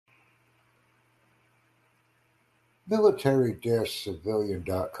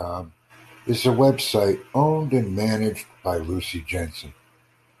Military-civilian.com is a website owned and managed by Lucy Jensen.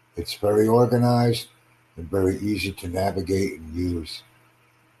 It's very organized and very easy to navigate and use.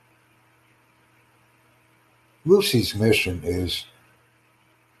 Lucy's mission is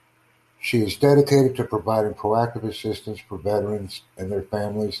she is dedicated to providing proactive assistance for veterans and their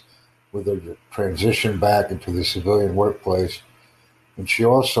families with their transition back into the civilian workplace, and she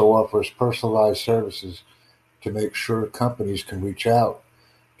also offers personalized services to make sure companies can reach out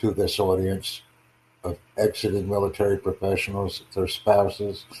to this audience of exiting military professionals, their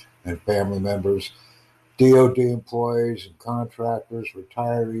spouses and family members, DoD employees and contractors,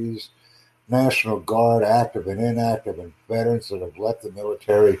 retirees, National Guard, active and inactive, and veterans that have left the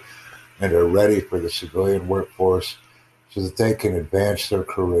military and are ready for the civilian workforce so that they can advance their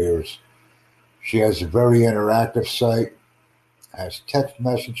careers. She has a very interactive site, has text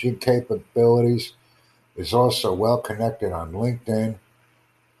messaging capabilities, is also well connected on LinkedIn,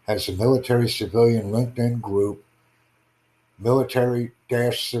 has a military civilian LinkedIn group,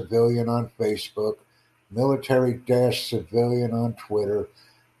 military-civilian on Facebook, military-civilian on Twitter,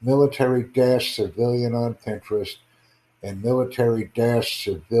 military-civilian on Pinterest, and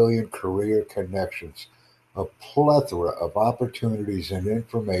military-civilian career connections. A plethora of opportunities and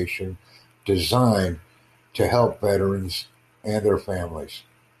information designed to help veterans and their families.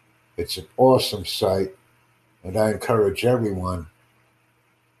 It's an awesome site, and I encourage everyone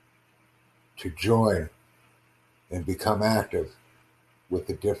to join and become active with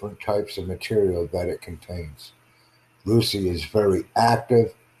the different types of material that it contains. Lucy is very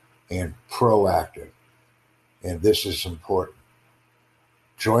active and proactive, and this is important.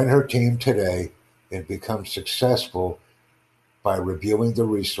 Join her team today and become successful by reviewing the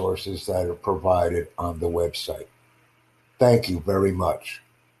resources that are provided on the website. Thank you very much.